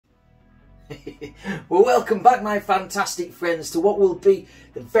Well, welcome back, my fantastic friends, to what will be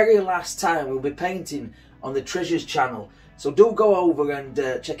the very last time we'll be painting on the Treasures channel. So do go over and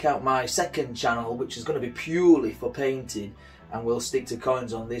check out my second channel, which is going to be purely for painting, and we'll stick to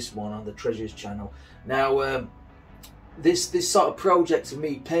coins on this one, on the Treasures channel. Now, this sort of project of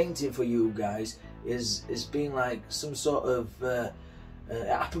me painting for you guys is been like some sort of it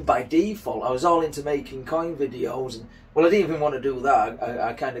happened by default. I was all into making coin videos, and well, I didn't even want to do that.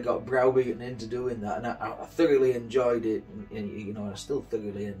 I kind of got browbeaten into doing that, and I thoroughly enjoyed it, and you know, I still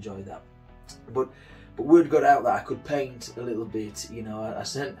thoroughly enjoy that. But word got out that I could paint a little bit. You know, I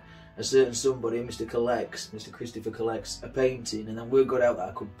sent a certain somebody, Mr. Christopher Collects, a painting, and then word got out that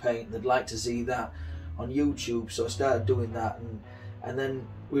I could paint. They'd like to see that on YouTube, so I started doing that, and then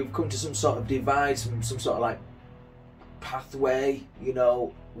we've come to some sort of divide, some sort of like pathway, you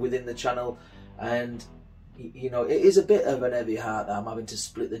know, within the channel, and you know, it is a bit of an heavy heart that I'm having to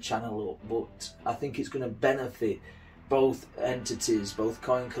split the channel up, but I think it's going to benefit both entities, both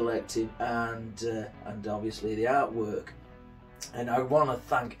coin collecting and obviously the artwork. And I want to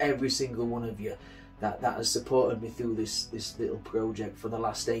thank every single one of you that has supported me through this little project for the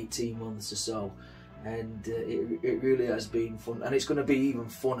last 18 months or so. And it really has been fun, and it's going to be even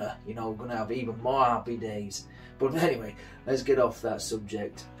funner. You know, we're going to have even more happy days. But anyway, let's get off that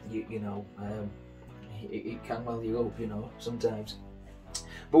subject. You know, it can well you up, you know, sometimes.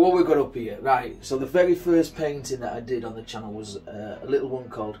 But what we've got up here, right, so the very first painting that I did on the channel was a little one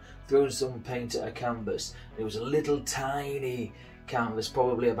called Throwing Some Paint at a Canvas. It was a little tiny canvas,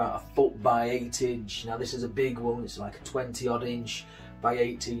 probably about 1 foot by 8 inch. Now this is a big one, it's like a 20 odd inch by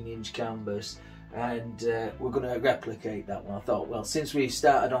 18 inch canvas. And we're going to replicate that one. I thought, well, since we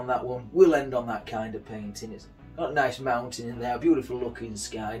started on that one, we'll end on that kind of painting. It's got a nice mountain in there, a beautiful looking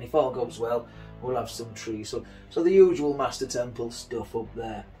sky, and if all goes well, we'll have some trees. So the usual Master Temple stuff up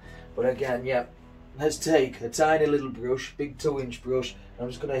there. But again, yeah, let's take a tiny little brush, big 2-inch brush, and I'm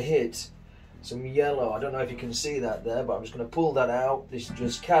just going to hit some yellow. I don't know if you can see that there, but I'm just going to pull that out. This is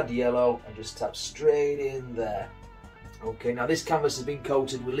just cad yellow, and just tap straight in there. Okay, now this canvas has been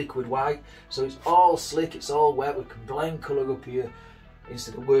coated with liquid white, so it's all slick, it's all wet. We can blend colour up here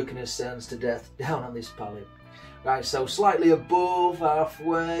instead of working ourselves to death down on this palette. Right, so slightly above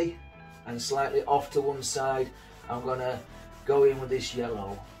halfway and slightly off to one side, I'm going to go in with this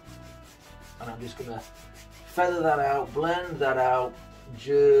yellow. And I'm just going to feather that out, blend that out,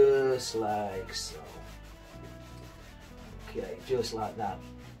 just like so. Okay, just like that.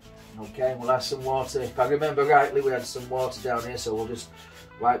 Okay, we'll add some water. If I remember rightly, we had some water down here, so we'll just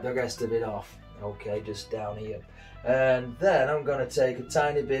wipe the rest of it off. Okay, just down here. And then I'm going to take a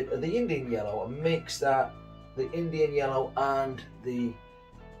tiny bit of the Indian yellow and mix that, the Indian yellow and the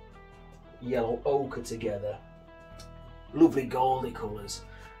yellow ochre together. Lovely goldy colours.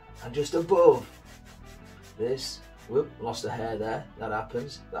 And just above this, whoop, lost a hair there. That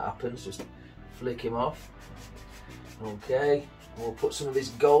happens, just flick him off. Okay. We'll put some of this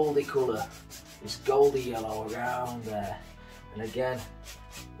goldy colour, this goldy yellow around there. And again,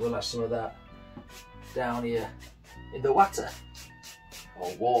 we'll have some of that down here in the water,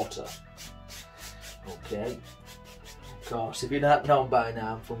 or water. Okay. Of course, if you're not known by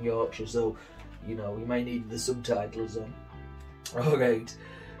now, I'm from Yorkshire, so, you know, you may need the subtitles on. Alright,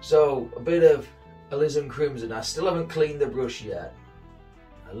 so a bit of alizarin crimson. I still haven't cleaned the brush yet.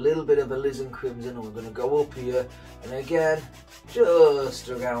 A little bit of alizarin crimson, and we're going to go up here, and again, just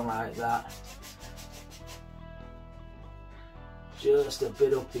around like that. Just a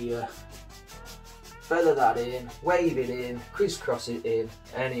bit up here. Feather that in, wave it in, crisscross it in,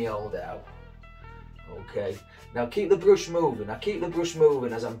 any old out. Okay, now keep the brush moving. I keep the brush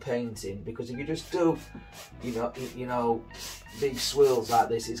moving as I'm painting, because if you just do, you know, big swirls like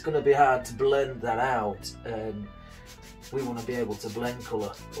this, it's going to be hard to blend that out. We want to be able to blend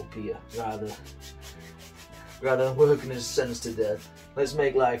colour up here rather than working us sense to death. Let's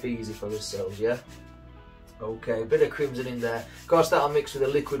make life easy for ourselves, yeah? Okay, a bit of crimson in there. Of course, that'll mix with a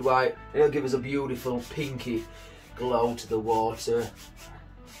liquid white. It'll give us a beautiful pinky glow to the water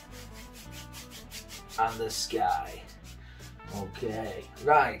and the sky. Okay,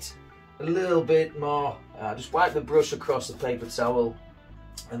 right, a little bit more. Just wipe the brush across the paper towel,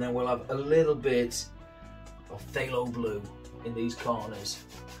 and then we'll have a little bit of phthalo blue in these corners,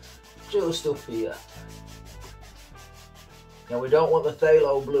 just up here. Now we don't want the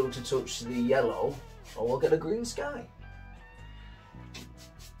phthalo blue to touch the yellow, or we'll get a green sky.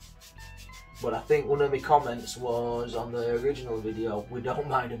 But I think one of my comments was on the original video, we don't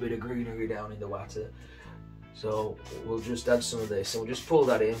mind a bit of greenery down in the water. So we'll just add some of this, and we'll just pull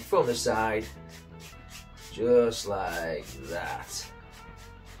that in from the side, just like that.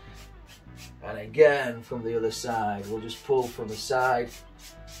 And again from the other side, we'll just pull from the side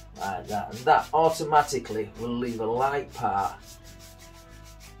like that, and that automatically will leave a light part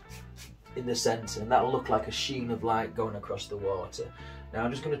in the centre, and that'll look like a sheen of light going across the water. Now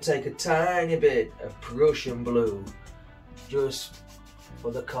I'm just going to take a tiny bit of Prussian blue just for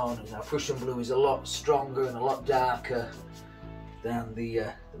the corners. Now Prussian blue is a lot stronger and a lot darker than the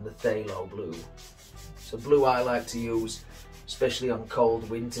phthalo blue. So blue I like to use especially on cold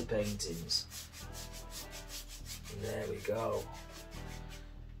winter paintings. And there we go.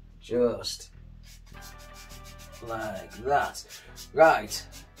 Just like that. Right,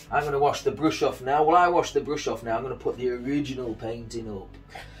 I'm going to wash the brush off now. While I wash the brush off now, I'm going to put the original painting up.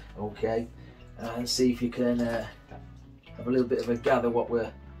 Okay, and see if you can have a little bit of a gather what we're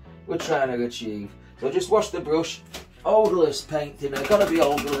trying to achieve. So just wash the brush. Odorless paint thinner, got to be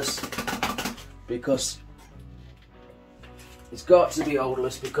odorless because it's got to be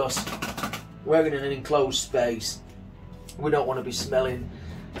odorless because we're in an enclosed space. We don't want to be smelling,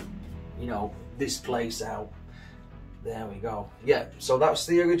 you know, this place out. There we go. Yeah, so that's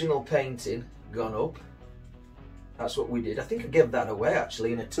the original painting gone up. That's what we did. I think I gave that away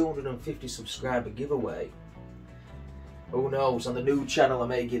actually in a 250 subscriber giveaway. Who knows, on the new channel I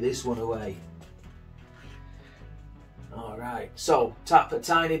may give this one away. Alright, so tap a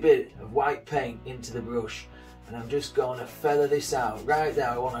tiny bit of white paint into the brush and I'm just going to feather this out. Right there,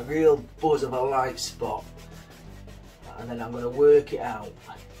 I want a real buzz of a light spot. And then I'm going to work it out.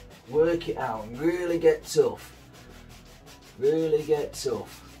 Work it out and really get tough. Really get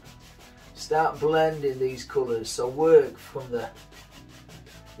tough. Start blending these colours. So work from the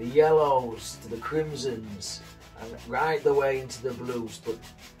yellows to the crimsons and right the way into the blues. But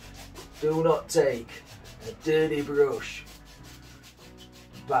do not take a dirty brush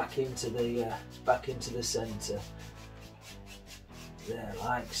back into the centre. There,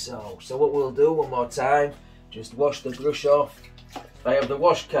 like so. So what we'll do one more time, just wash the brush off. I have the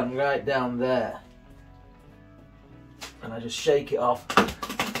wash can right down there, and I just shake it off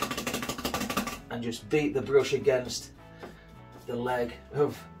and just beat the brush against the leg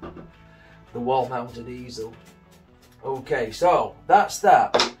of the wall mounted easel. Okay, so that's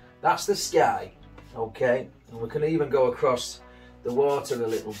that. That's the sky. Okay, and we can even go across the water a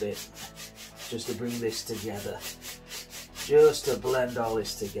little bit just to bring this together, just to blend all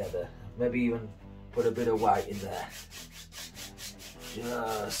this together. Maybe even put a bit of white in there,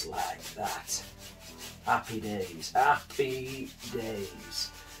 just like that. Happy days, happy days.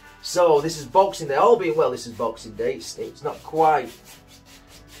 So this is Boxing Day. All being well, this is Boxing Day. It's not quite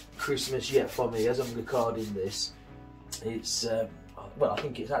Christmas yet for me as I'm recording this. It's well, I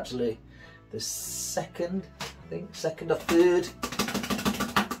think it's actually the 2nd, or 3rd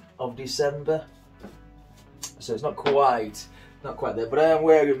of December. So it's not quite there. But I am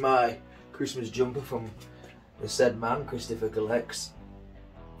wearing my Christmas jumper from the said man, Christopher collects.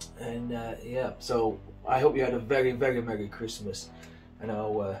 And yeah, so I hope you had a very, very Merry Christmas. I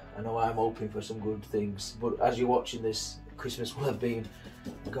know I'm hoping for some good things. But as you're watching this, Christmas will have been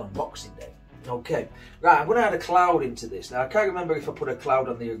gone, Boxing Day. Okay, right, I'm going to add a cloud into this. Now, I can't remember if I put a cloud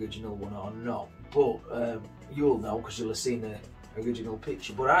on the original one or not, but you'll know because you'll have seen the original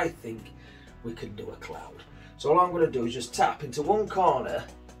picture. But I think we can do a cloud. So all I'm going to do is just tap into one corner,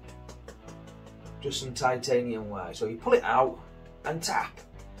 just some titanium white. So you pull it out and tap,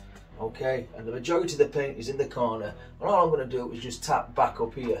 okay? And the majority of the paint is in the corner. And all I'm going to do is just tap back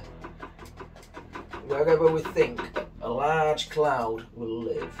up here, wherever we think a large cloud will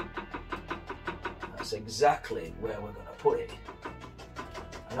live. That's exactly where we're going to put it.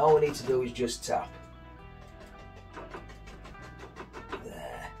 And all we need to do is just tap.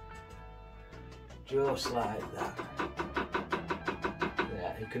 There. Just like that.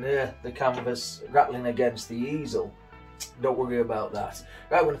 Yeah, you can hear the canvas rattling against the easel. Don't worry about that.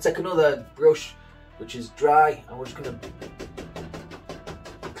 Right, we're going to take another brush which is dry, and we're just going to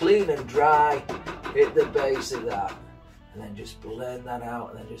clean and dry, hit the base of that, and then just blend that out,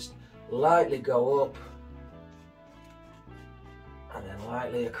 and then just lightly go up and then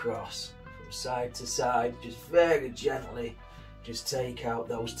lightly across from side to side, just very gently just take out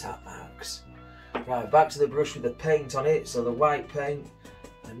those tap marks. Right, back to the brush with the paint on it, so the white paint,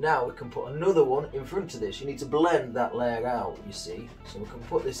 and now we can put another one in front of this. You need to blend that layer out, you see, so we can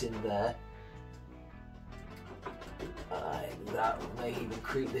put this in there like that. We may even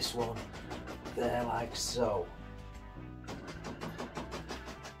create this one there like so.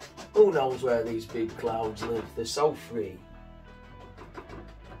 Who knows where these big clouds live? They're so free.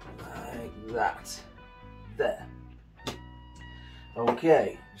 Like that. There.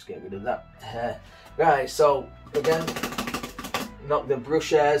 Okay, just get rid of that hair. Right, so again, knock the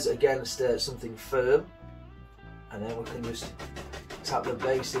brush hairs against something firm, and then we can just tap the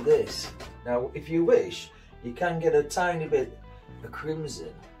base of this. Now if you wish, you can get a tiny bit of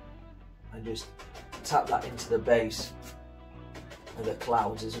crimson and just tap that into the base of the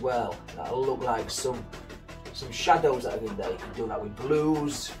clouds as well. That'll look like some shadows that are in there. You can do that with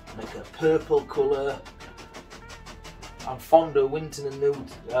blues, make a purple colour. I'm fond of Winsor and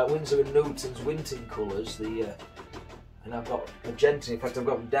Newton's Winton colours, and I've got magenta. In fact, I've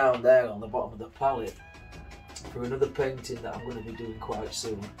got them down there on the bottom of the palette for another painting that I'm going to be doing quite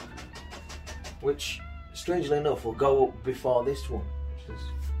soon, which strangely enough will go up before this one, which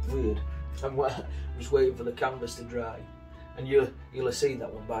is weird. I'm just waiting for the canvas to dry, and you'll have seen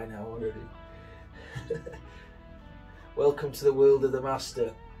that one by now already. Welcome to the world of the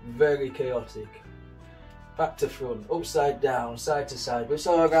master. Very chaotic. Back to front, upside down, side to side, but it's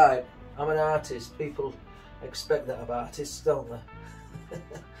alright. I'm an artist. People expect that of artists, don't they?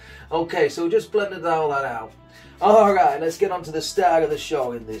 Okay, so we just blended all that out. Alright, let's get on to the star of the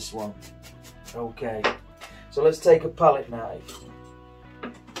show in this one. Okay, so let's take a palette knife.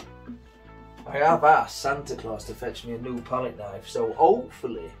 I have asked Santa Claus to fetch me a new palette knife, so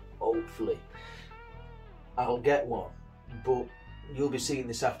hopefully I'll get one, but you'll be seeing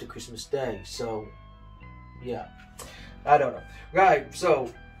this after Christmas Day, so yeah, I don't know. Right,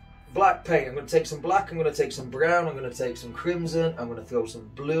 so black paint. I'm going to take some black, I'm going to take some brown, I'm going to take some crimson, I'm going to throw some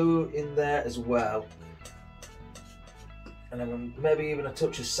blue in there as well, and I'm going to maybe even a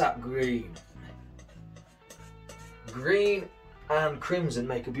touch of sap green. Green and crimson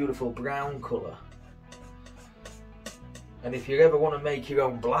make a beautiful brown colour, and if you ever want to make your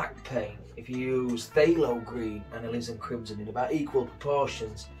own black paint, if you use phthalo green and alizarin crimson in about equal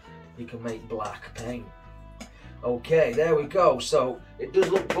proportions, you can make black paint. Okay, there we go. So it does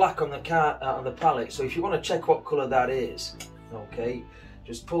look black on the palette. So if you want to check what colour that is, okay,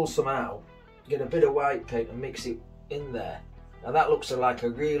 just pull some out, get a bit of white paint and mix it in there. Now that looks like a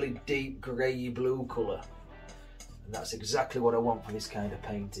really deep grey blue colour, and that's exactly what I want for this kind of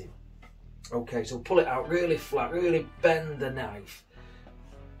painting. Okay, so pull it out really flat, really bend the knife,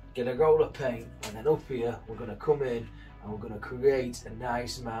 get a roll of paint, and then up here we're going to come in and we're going to create a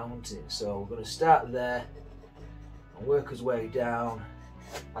nice mountain. So we're going to start there and work his way down.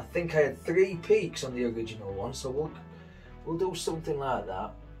 I think I had 3 peaks on the original one, so we'll do something like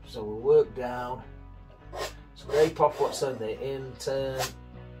that. So we'll work down, scrape off what's on the turn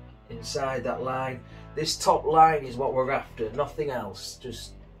inside that line. This top line is what we're after, nothing else,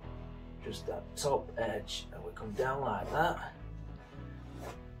 just that top edge, and we come down like that.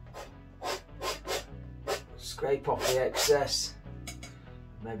 Scrape off the excess,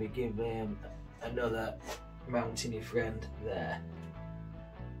 maybe give him another mountainy friend there,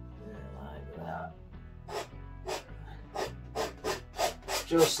 like that,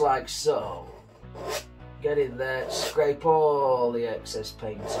 just like so. Get in there, scrape all the excess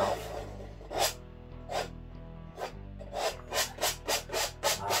paint off,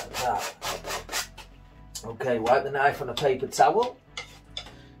 like that. Okay, wipe the knife on a paper towel.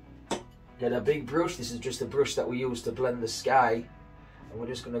 Get a big brush. This is just a brush that we use to blend the sky, and we're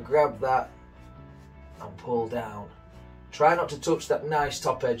just going to grab that and pull down. Try not to touch that nice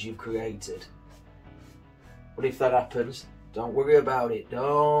top edge you've created, but if that happens, don't worry about it.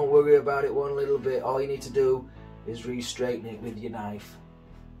 Don't worry about it one little bit. All you need to do is re-straighten it with your knife.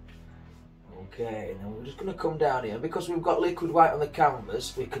 Okay, and then we're just going to come down here. Because we've got liquid white on the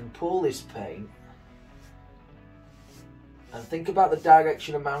canvas, we can pull this paint and think about the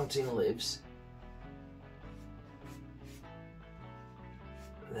direction a mountain lives.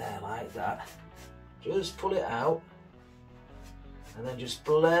 There, like that. Just pull it out and then just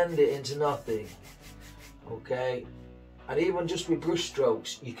blend it into nothing. Okay, and even just with brush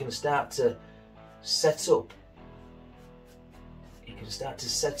strokes, you can start to set up. You can start to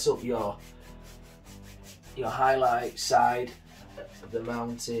set up your highlight side of the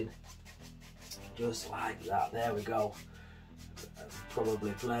mountain, just like that. There we go.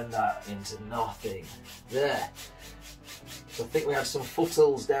 Probably blend that into nothing. There. So I think we have some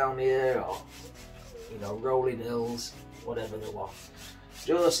foothills down here, or rolling hills, whatever they want.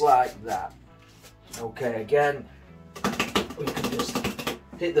 Just like that. Okay, again, we can just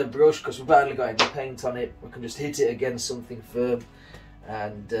hit the brush because we've barely got any paint on it. We can just hit it against something firm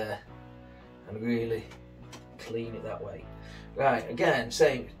and really clean it that way. Right, again,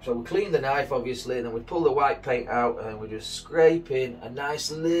 same. So we clean the knife, obviously, and then we pull the white paint out and we just scrape in a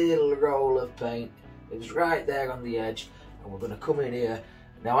nice little roll of paint. It's right there on the edge, and we're going to come in here.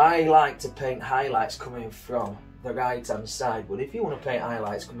 Now, I like to paint highlights coming from the right hand side, but if you want to paint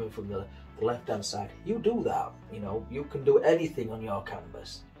highlights coming from the the left hand side. You do that, you know, you can do anything on your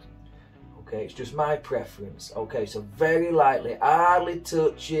canvas. Okay, it's just my preference. Okay, so very lightly, hardly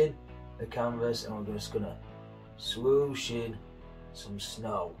touching the canvas, and we're just gonna swoosh in some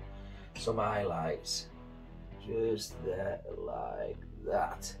snow, some highlights, just there like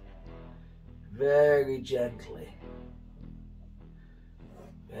that, very gently,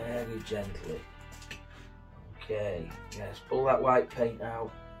 very gently. Okay, yes, pull that white paint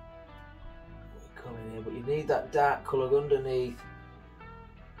out, come in here, but you need that dark colour underneath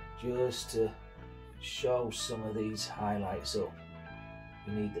just to show some of these highlights up.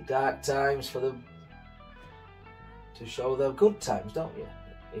 You need the dark times for them to show the good times, don't you?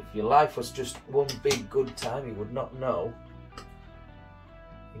 If your life was just one big good time, you would not know.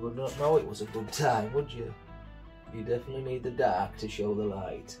 You would not know it was a good time, would you? You definitely need the dark to show the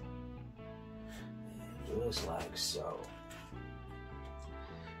light. Just like so.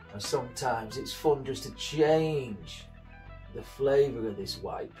 And sometimes it's fun just to change the flavour of this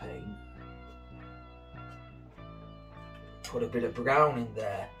white paint. Put a bit of brown in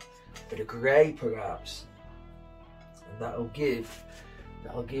there, a bit of grey perhaps, and that'll give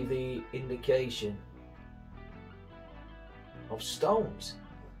the indication of stones.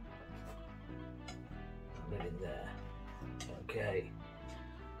 A bit in there. Okay.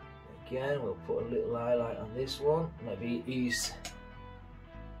 Again, we'll put a little highlight on this one. Maybe he's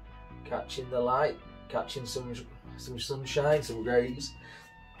catching the light, catching some sunshine, some rays.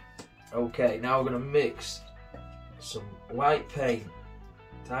 Okay, now we're going to mix some white paint,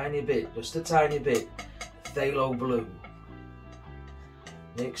 tiny bit, just a tiny bit, phthalo blue.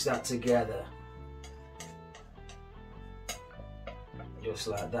 Mix that together, just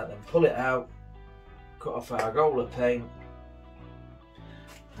like that. Then pull it out, cut off our roller paint,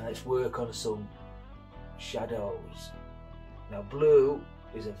 and let's work on some shadows. Now, blue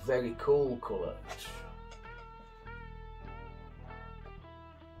is a very cool colour.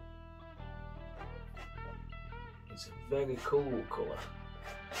 It's a very cool colour,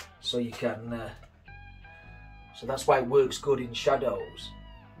 so you can. So that's why it works good in shadows.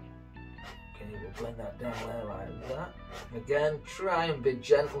 Okay, we'll blend that down there like that. Again, try and be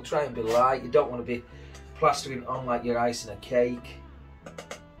gentle, try and be light. You don't want to be plastering on like you're icing a cake. Just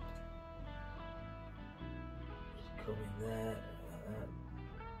come in there, like that.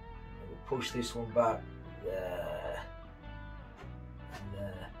 And we'll push this one back. There. And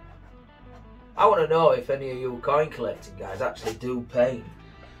there. I want to know if any of you coin collecting guys actually do paint,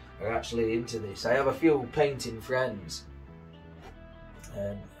 are actually into this. I have a few painting friends,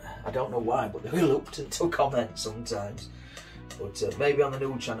 and I don't know why, but they're reluctant to comment sometimes. But maybe on the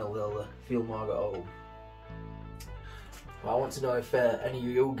new channel they'll feel more at home. But I want to know if any of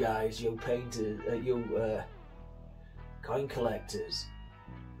you guys, you painters, coin collectors,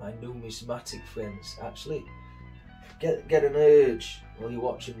 my numismatic friends, actually get an urge while you're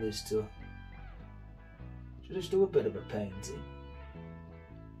watching this to just do a bit of a painting.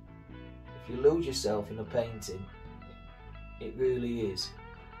 If you lose yourself in a painting, it really is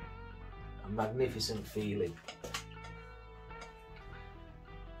a magnificent feeling.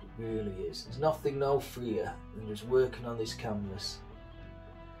 It really is. There's nothing no freer than just working on this canvas.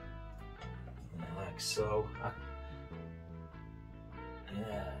 Like so.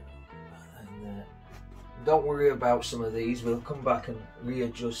 Yeah. And, don't worry about some of these. We'll come back and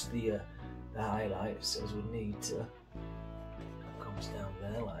readjust the highlights as we need to. That comes down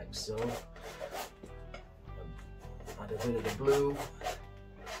there like so. Add a bit of the blue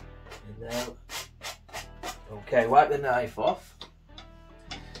in there. Okay, wipe the knife off.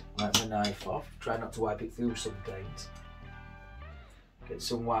 Wipe the knife off. Try not to wipe it through some paint. Get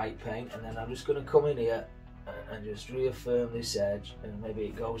some white paint, and then I'm just going to come in here and just reaffirm this edge, and maybe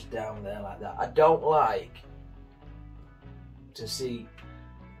it goes down there like that. I don't like to see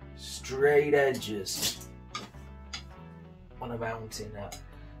straight edges on a mountain. I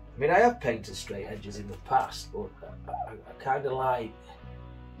mean, I have painted straight edges in the past, but I kind of like,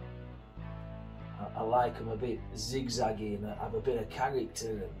 I like them a bit zigzaggy and have a bit of character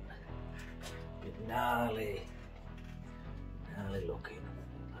and a bit gnarly looking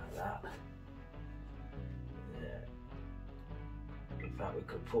like that. Yeah. In fact, we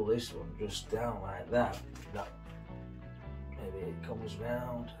could pull this one just down like that. Maybe it comes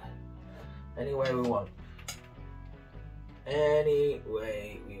round any way we want. Any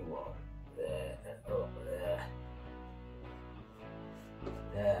way we want. There, up there.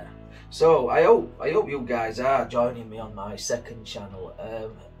 There. So I hope you guys are joining me on my second channel.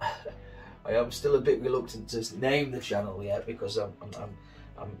 I am still a bit reluctant to name the channel yet because I'm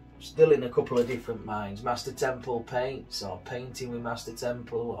I'm still in a couple of different minds. Master Temple paints, or painting with Master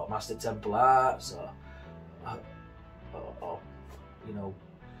Temple, or Master Temple arts, or you know,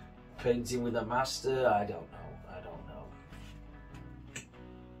 painting with a master. I don't know.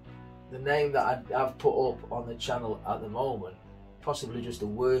 The name that I've put up on the channel at the moment, possibly just a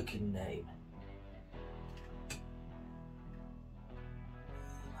working name.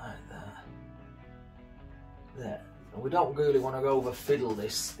 Like that. There. And we don't really want to over fiddle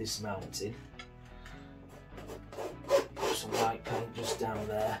this mountain. Put some white paint just down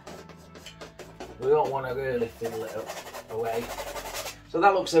there. We don't want to really fiddle it away. So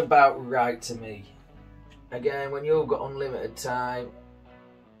that looks about right to me. Again, when you've got unlimited time,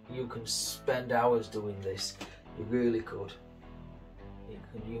 you can spend hours doing this. You really could. You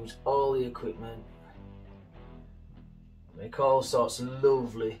can use all the equipment, make all sorts of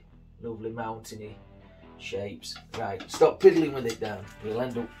lovely mountainy shapes. Right, stop piddling with it down. You'll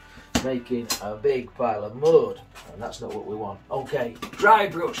end up making a big pile of mud, and that's not what we want. Okay, dry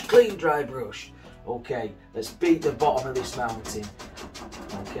brush, clean dry brush. Okay, let's beat the bottom of this mountain.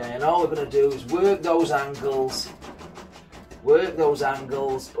 Okay, and all we're going to do is work those angles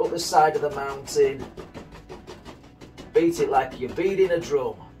up the side of the mountain. Beat it like you're beating a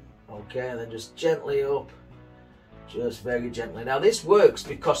drum. Okay, and then just gently up, just very gently. Now this works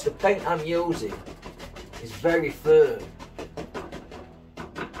because the paint I'm using is very firm.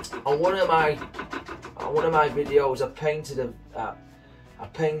 On one of my videos, I painted a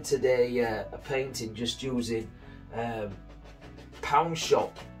painting just using pound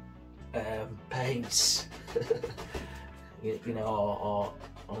shop paints. You know,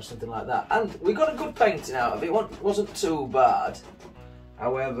 or something like that, and we got a good painting out of it. It wasn't too bad.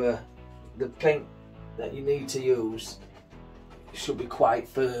 However, the paint that you need to use should be quite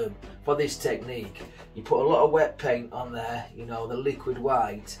firm for this technique. You put a lot of wet paint on there, you know, the liquid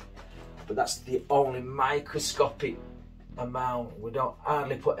white, but that's the only microscopic amount. We don't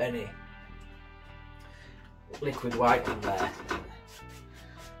hardly put any liquid white in there.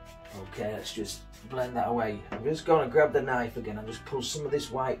 Okay, let's just blend that away. I'm just going to grab the knife again and just pull some of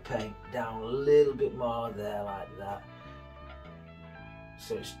this white paint down a little bit more there, like that.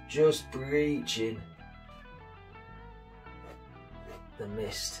 So it's just breaching the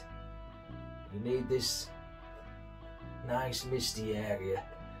mist. You need this nice misty area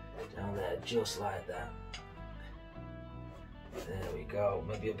down there, just like that. There we go.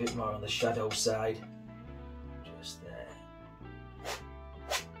 Maybe a bit more on the shadow side. Just there.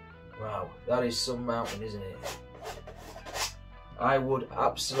 Wow, that is some mountain, isn't it? I would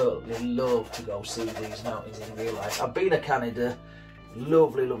absolutely love to go see these mountains in real life. I've been to Canada,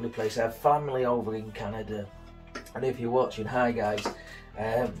 lovely place. I have family over in Canada, and if you're watching, hi guys.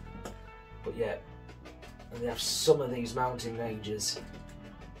 But yeah, they have some of these mountain ranges,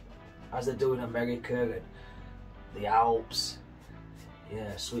 as they do in America and the Alps.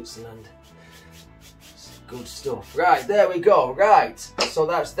 Yeah, Switzerland. Good stuff. Right, there we go. Right, so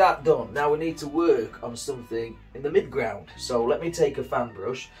that's that done. Now we need to work on something in the midground. So let me take a fan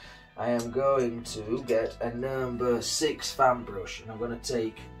brush. I am going to get a number 6 fan brush, and I'm going to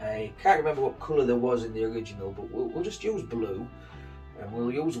take a, can't remember what colour there was in the original, but we'll just use blue, and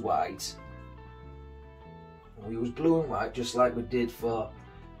we'll use white. We'll use blue and white just like we did for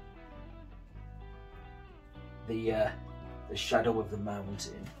the shadow of the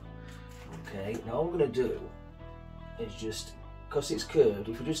mountain. Okay, now all we're going to do is just, because it's curved,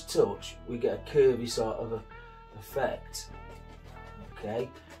 if we just touch, we get a curvy sort of effect. Okay,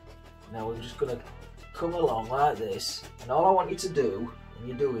 now we're just going to come along like this, and all I want you to do when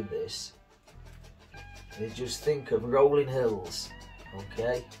you're doing this is just think of rolling hills.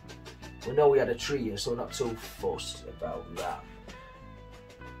 Okay, we know we had a tree here, so we're not too fussed about that.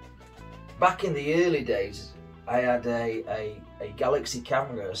 Back in the early days, I had a Galaxy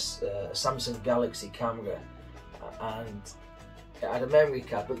camera, a Samsung Galaxy camera, and it had a memory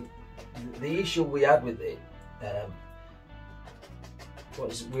card, but the issue we had with it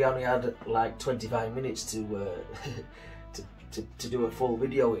was we only had like 25 minutes to do a full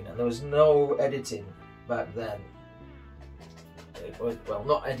video in, and there was no editing back then. Well,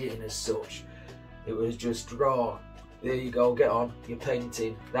 not editing as such, it was just raw. There you go, get on, you're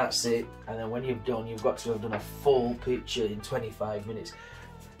painting, that's it. And then when you've done, you've got to have done a full picture in 25 minutes.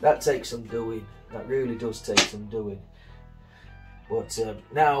 That takes some doing, that really does take some doing. But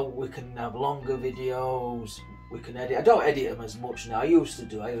now we can have longer videos, we can edit. I don't edit them as much now. I used to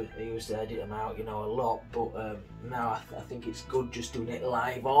do, I used to edit them out, you know, a lot. But now I think it's good just doing it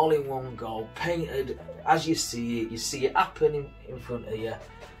live, all in one go, painted as you see it happen in front of you.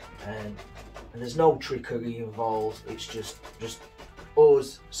 And there's no trickery involved. It's just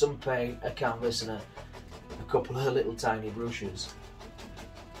us some paint, a canvas and a couple of little tiny brushes.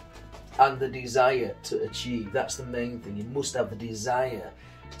 And the desire to achieve. That's the main thing. You must have the desire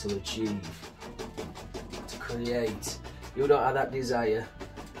to achieve, to create. If you don't have that desire,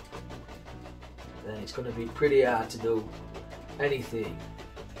 then it's going to be pretty hard to do anything.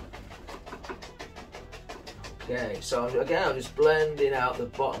 Okay, so again I'm just blending out the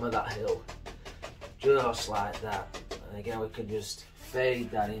bottom of that hill, just like that. And again we can just fade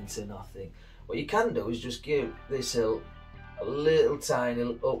that into nothing. What you can do is just give this hill a little tiny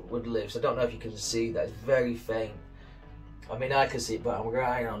upward lift. I don't know if you can see that, it's very faint. I mean I can see it, but I'm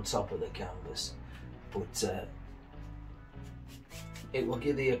right on top of the canvas. But it will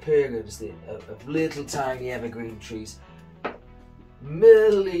give the appearance of little tiny evergreen trees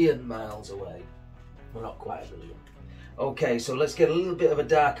million miles away. Well, not quite a million. Okay, so let's get a little bit of a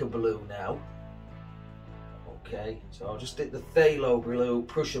darker blue now. Okay, so I'll just stick the phthalo blue,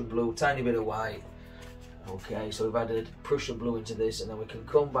 Prussian blue, tiny bit of white. Okay, so we've added Prussian blue into this, and then we can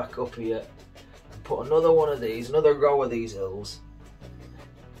come back up here and put another one of these, another row of these hills.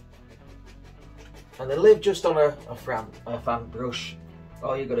 And they live just on a fan brush.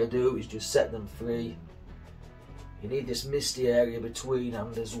 All you got to do is just set them free. You need this misty area between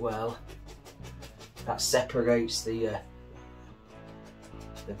them as well. That separates the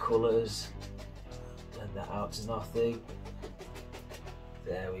colours. Blend that out to nothing.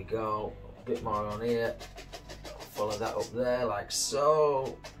 There we go. A bit more on here. Follow that up there like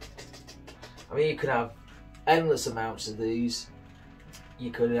so. I mean, you could have endless amounts of these. You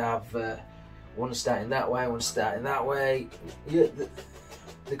could have one starting that way, one starting that way.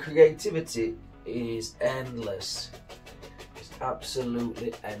 The creativity is endless. It's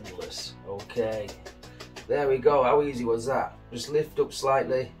absolutely endless. Okay, there we go. How easy was that? Just lift up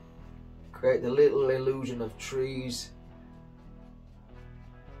slightly, create the little illusion of trees.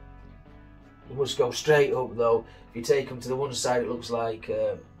 You must go straight up though. If you take them to the one side, it looks like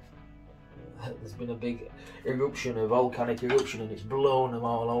there's been a big eruption, a volcanic eruption, and it's blown them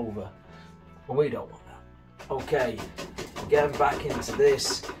all over. But we don't want that. Okay, getting back into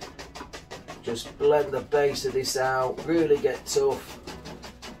this. Just blend the base of this out, really get tough.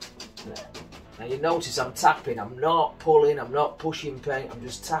 There. Now you notice I'm tapping, I'm not pulling, I'm not pushing paint, I'm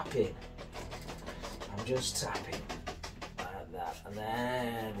just tapping. I'm just tapping like that, and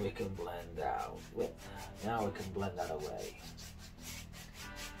then we can blend out. Now we can blend that away.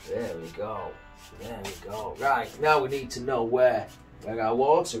 There we go, there we go. Right, now we need to know where our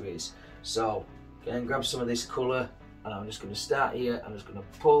water is. So, again, grab some of this colour. And I'm just going to start here, I'm just going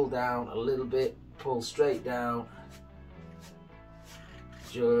to pull down a little bit, pull straight down,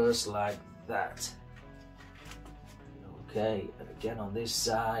 just like that. Okay, and again on this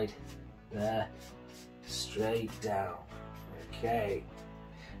side, there, straight down. Okay,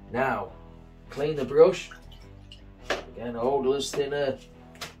 now clean the brush, again odorless thinner,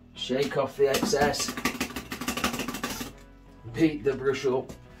 shake off the excess, beat the brush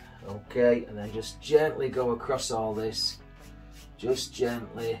up. Okay, and then just gently go across all this, just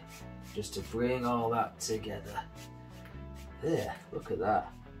gently, just to bring all that together. There, look at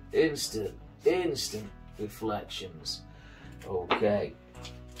that, instant reflections. Okay,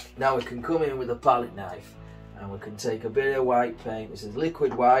 now we can come in with a palette knife and we can take a bit of white paint. This is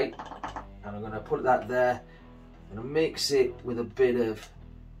liquid white, and I'm going to put that there. I'm going to mix it with a bit of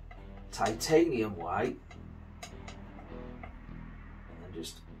titanium white, and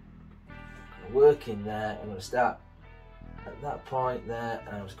just work in there. I'm going to start at that point there,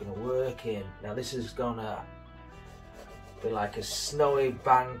 and I'm just going to work in. Now this is going to be like a snowy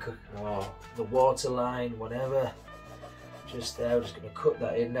bank or the water line, whatever. Just there, I'm just going to cut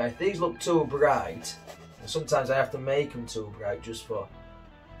that in. Now if these look too bright, and sometimes I have to make them too bright just for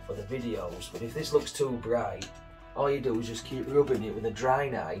the videos, but if this looks too bright, all you do is just keep rubbing it with a dry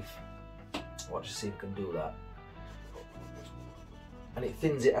knife. Watch to see if I can do that. And it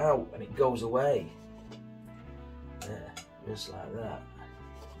thins it out and it goes away. There, just like that.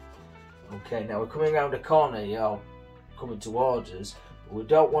 Okay, now we're coming around a corner here, coming towards us, but we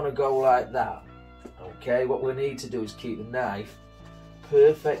don't want to go like that. Okay, what we need to do is keep the knife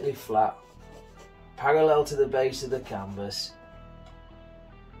perfectly flat, parallel to the base of the canvas.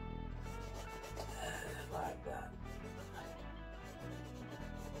 Like that.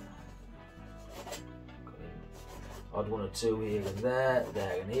 Odd one or two here and there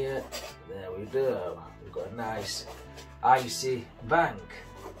and here. There we go. We've got a nice icy bank.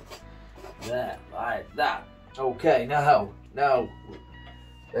 There, like that. Okay, now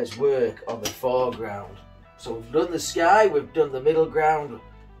let's work on the foreground. So we've done the sky, we've done the middle ground.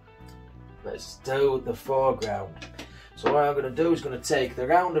 Let's do the foreground. So what I'm going to do is going to take the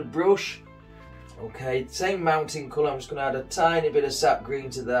rounded brush, okay, same mounting colour, I'm just going to add a tiny bit of sap green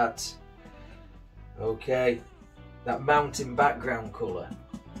to that, okay, that mountain background colour.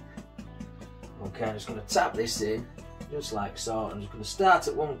 Okay, I'm just going to tap this in, just like so. I'm just going to start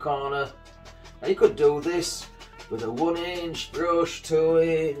at one corner. Now you could do this with a 1-inch brush,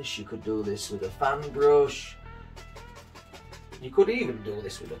 2-inch, you could do this with a fan brush, you could even do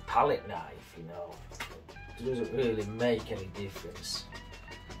this with a palette knife, you know. It doesn't really make any difference.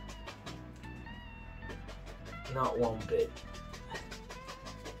 Not one bit.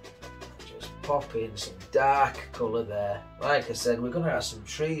 Just pop in some dark colour there. Like I said, we're going to have some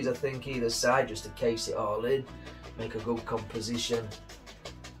trees, I think, either side, just to case it all in. Make a good composition.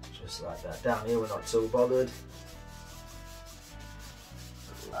 Just like that. Down here, we're not too bothered.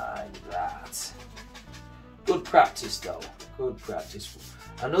 Like that. Good practice, though. Good practice.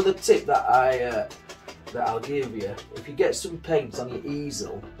 Another tip that I'll give you: if you get some paint on your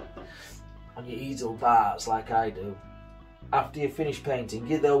easel bars like I do, after you finish painting,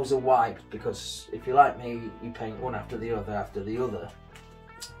 give those a wipe, because if you're like me, you paint one after the other,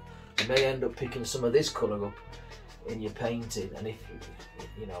 you may end up picking some of this colour up in your painting, and if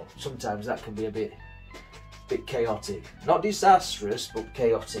you know, sometimes that can be a bit chaotic. Not disastrous, but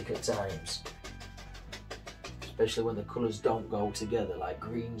chaotic at times. Especially when the colours don't go together, like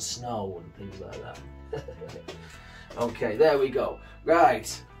green snow and things like that. Okay, there we go.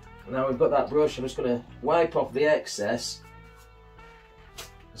 Right, now we've got that brush, I'm just going to wipe off the excess,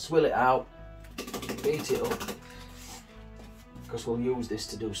 swill it out, beat it up, because we'll use this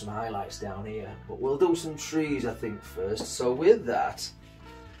to do some highlights down here. But we'll do some trees, I think, first. So with that,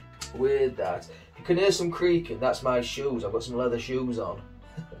 you can hear some creaking, that's my shoes. I've got some leather shoes on.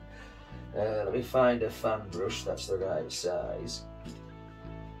 Let me find a fan brush that's the right size.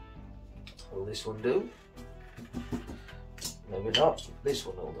 Will this one do? Maybe not. This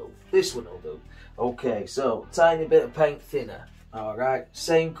one will do. This one will do. Okay, so tiny bit of paint thinner. Alright,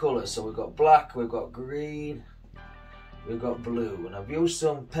 same colour. So we've got black, we've got green, we've got blue. And I've used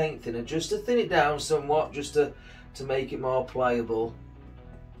some paint thinner just to thin it down somewhat, just to make it more pliable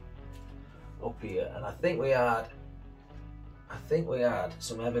up here. And I think we had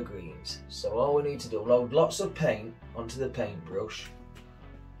some evergreens. So all we need to do, load lots of paint onto the paintbrush,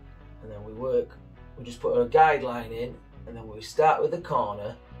 and then we just put a guideline in, and then we start with the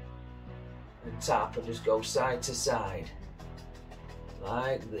corner and tap and just go side to side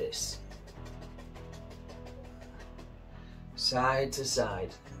like this, side to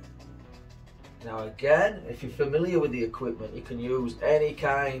side. Now again, if you're familiar with the equipment, you can use any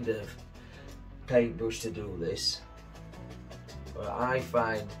kind of paintbrush to do this. But I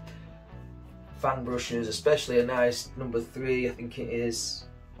find fan brushes, especially a nice number 3, I think it is,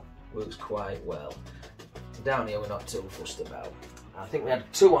 works quite well. Down here we're not too fussed about. I think we had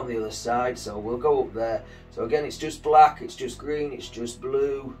 2 on the other side, so we'll go up there. So again, it's just black, it's just green, it's just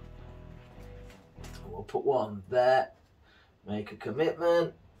blue. We'll put 1 there, make a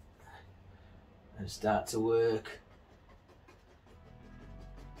commitment, and start to work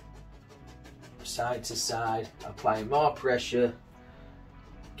side to side, applying more pressure.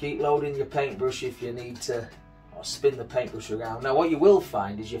 Keep loading your paintbrush if you need to, or spin the paintbrush around. Now what you will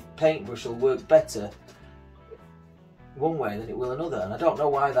find is your paintbrush will work better one way than it will another, and I don't know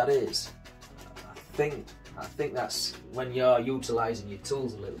why that is. I think that's when you're utilising your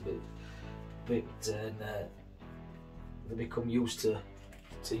tools a little bit and they become used to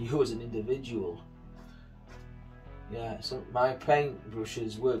you as an individual. Yeah, so my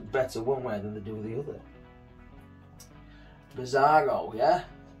paintbrushes work better one way than they do the other. Bizarro, yeah?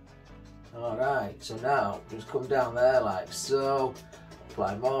 Alright, so now just come down there like so,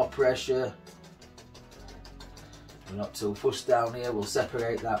 apply more pressure. We're not too fussed down here, we'll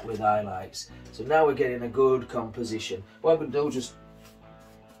separate that with highlights. So now we're getting a good composition. What I'm going to do is just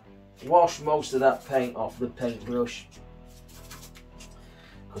wash most of that paint off the paintbrush,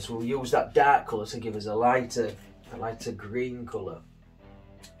 because we'll use that dark colour to give us a lighter green colour.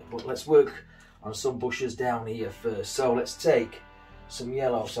 But let's work on some bushes down here first. So let's take some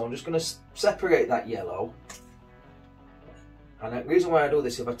yellow. So I'm just going to separate that yellow. And the reason why I do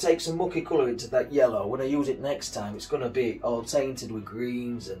this, if I take some mucky colour into that yellow, when I use it next time, it's going to be all tainted with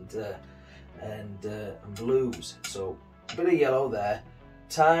greens and blues. So a bit of yellow there,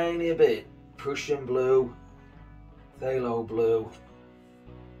 tiny bit Prussian blue, phthalo blue,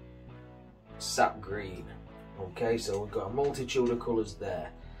 sap green. Okay, so we've got a multitude of colours there.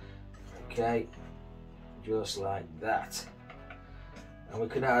 Okay, just like that. And we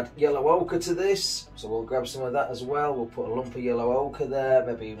can add yellow ochre to this, so we'll grab some of that as well. We'll put a lump of yellow ochre there,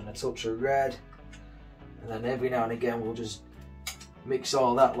 maybe even a touch of red. And then every now and again we'll just mix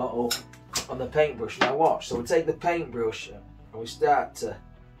all that lot up on the paintbrush. Now watch, so we take the paintbrush and we start to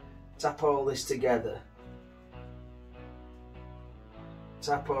tap all this together.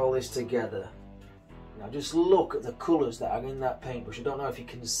 Tap all this together. Now just look at the colours that are in that paintbrush. I don't know if you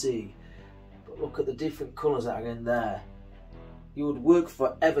can see, but look at the different colours that are in there. You would work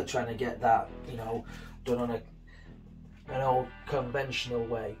forever trying to get that, you know, done on an old conventional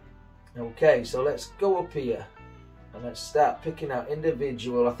way. Okay, so let's go up here and let's start picking out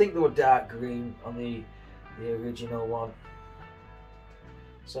individual. I think they were dark green on the original one.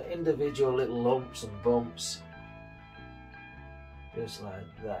 So individual little lumps and bumps, just like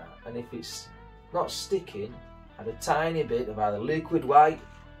that. And if it's not sticking, add a tiny bit of either liquid white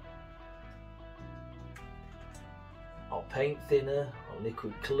or paint thinner or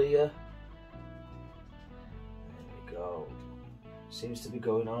liquid clear. There we go. Seems to be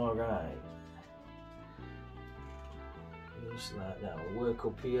going all right. Just like that. We'll work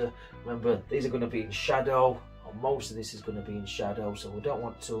up here. Remember, these are going to be in shadow, or most of this is going to be in shadow, so we don't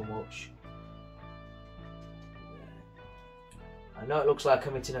want too much. I know it looks like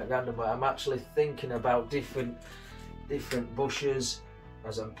I'm hitting at random, but I'm actually thinking about different bushes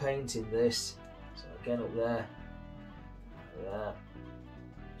as I'm painting this. So again up there, like that.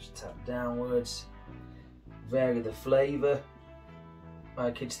 Just tap downwards. Vary the flavour. My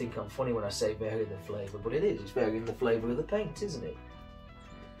kids think I'm funny when I say vary the flavour, but it is. It's varying the flavour of the paint, isn't it?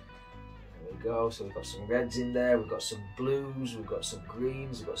 There we go. So we've got some reds in there. We've got some blues. We've got some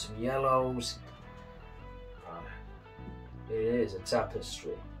greens. We've got some yellows. It is a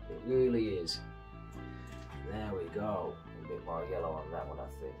tapestry. It really is. There we go. A bit more yellow on that one, I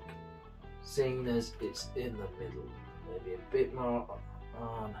think. Seeing as it's in the middle, maybe a bit more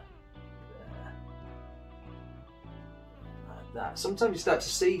on there. Like that. Sometimes you start to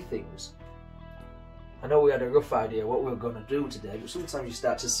see things. I know we had a rough idea what we were going to do today, but sometimes you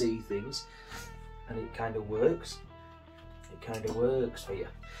start to see things and it kind of works. It kind of works for you.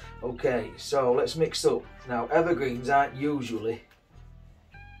 Okay, so let's mix up. Now, evergreens aren't usually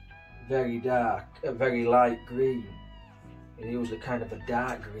very dark, very light green. They're usually kind of a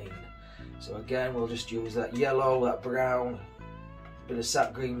dark green. So again, we'll just use that yellow, that brown, a bit of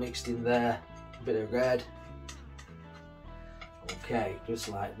sap green mixed in there, a bit of red. Okay, just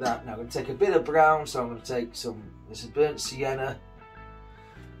like that. Now I'm going to take a bit of brown, so I'm going to take some, this is burnt sienna,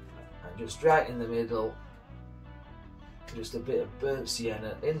 and just right in the middle, just a bit of burnt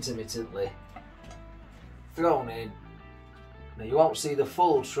sienna intermittently thrown in. Now you won't see the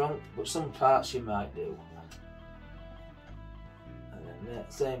full trunk, but some parts you might do. And then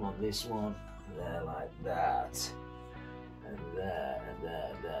that, same on this one, there like that, and there, and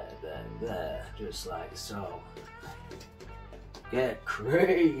there, there, just like so. Get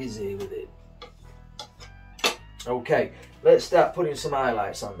crazy with it. Okay, let's start putting some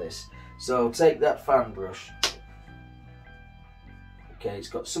highlights on this. So take that fan brush. Okay, it's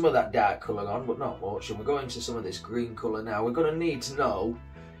got some of that dark colour on, but not much, and we're going to some of this green colour now. We're going to need to know,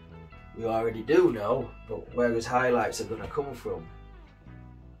 we already do know, but where his highlights are going to come from.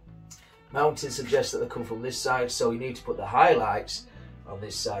 Mountain suggests that they come from this side, so you need to put the highlights on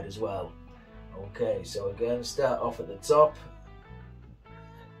this side as well. Okay, so again, start off at the top.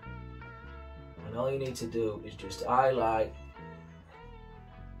 And all you need to do is just highlight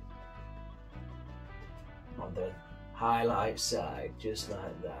on the highlight side, just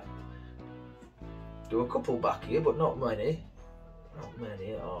like that. Do a couple back here, but not many. Not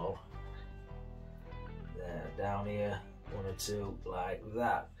many at all. There, down here, one or two, like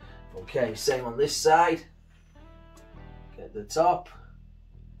that. Okay, same on this side. Get the top.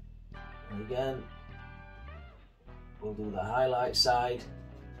 And again, we'll do the highlight side.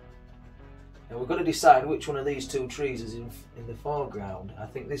 And we've got to decide which one of these two trees is in the foreground. I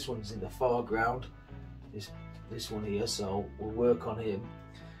think this one's in the foreground. This one here, so we'll work on him.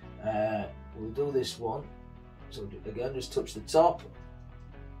 We'll do this one. So again, just touch the top.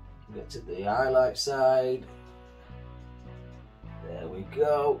 Get to the highlight side. There we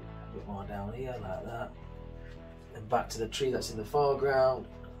go. A bit more down here, like that. And back to the tree that's in the foreground.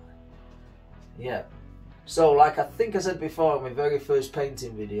 Yeah. So, like I think I said before in my very first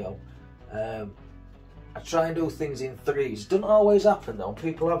painting video, I try and do things in threes. It doesn't always happen though.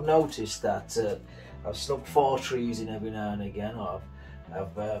 People have noticed that I've snuck 4 trees in every now and again, or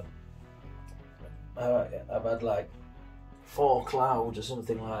I've had like 4 clouds or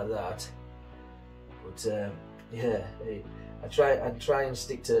something like that. But yeah, I try and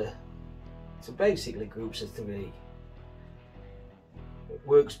stick to basically groups of 3. It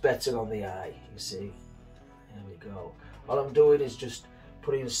works better on the eye, you see. There we go. All I'm doing is just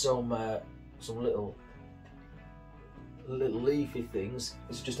putting some little little leafy things.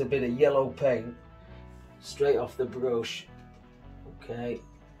 It's just a bit of yellow paint straight off the brush. Okay,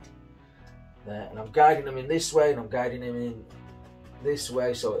 there, and I'm guiding them in this way, and I'm guiding them in this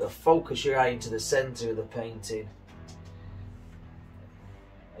way, so it'll focus your eye into the centre of the painting,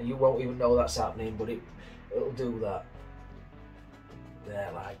 and you won't even know that's happening, but it'll do that.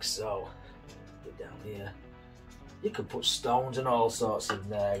 There, like so. Put it down here. You can put stones and all sorts in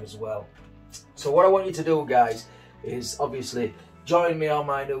there as well. So what I want you to do, guys, is obviously join me on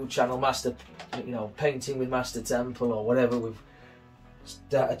my new channel, Master, Painting with Master Temple, or whatever we've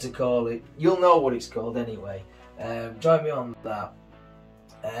started to call it. You'll know what it's called anyway. Join me on that.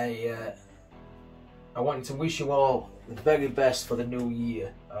 I want you to wish you all the very best for the new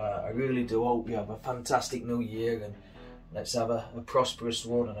year. I really do hope you have a fantastic new year, and let's have a prosperous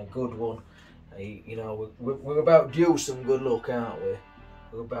one and a good one. We're about due some good luck, aren't we?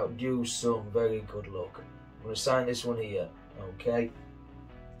 We're about due some very good luck. I'm going to sign this one here, okay?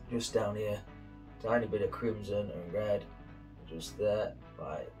 Just down here. Tiny bit of crimson and red. Just there,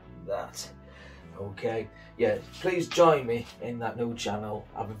 like that. Okay, yeah, please join me in that new channel.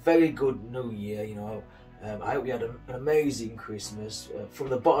 Have a very good new year, I hope you had an amazing Christmas. From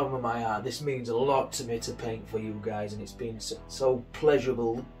the bottom of my heart, this means a lot to me to paint for you guys, and it's been so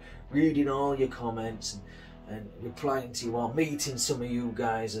pleasurable reading all your comments and replying to you all, meeting some of you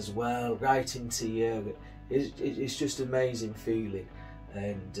guys as well, writing to you. It's just an amazing feeling,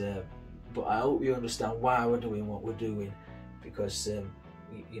 and but I hope you understand why we're doing what we're doing, because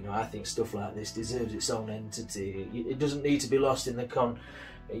I think stuff like this deserves its own entity. It doesn't need to be lost in the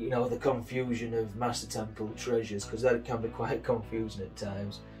confusion of Master Temple treasures, because that can be quite confusing at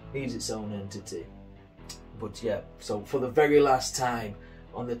times. It needs its own entity. But yeah, so for the very last time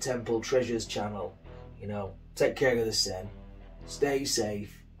on the Temple Treasures channel, take care of the Sen, stay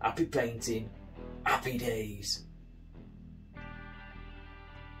safe, happy painting, happy days.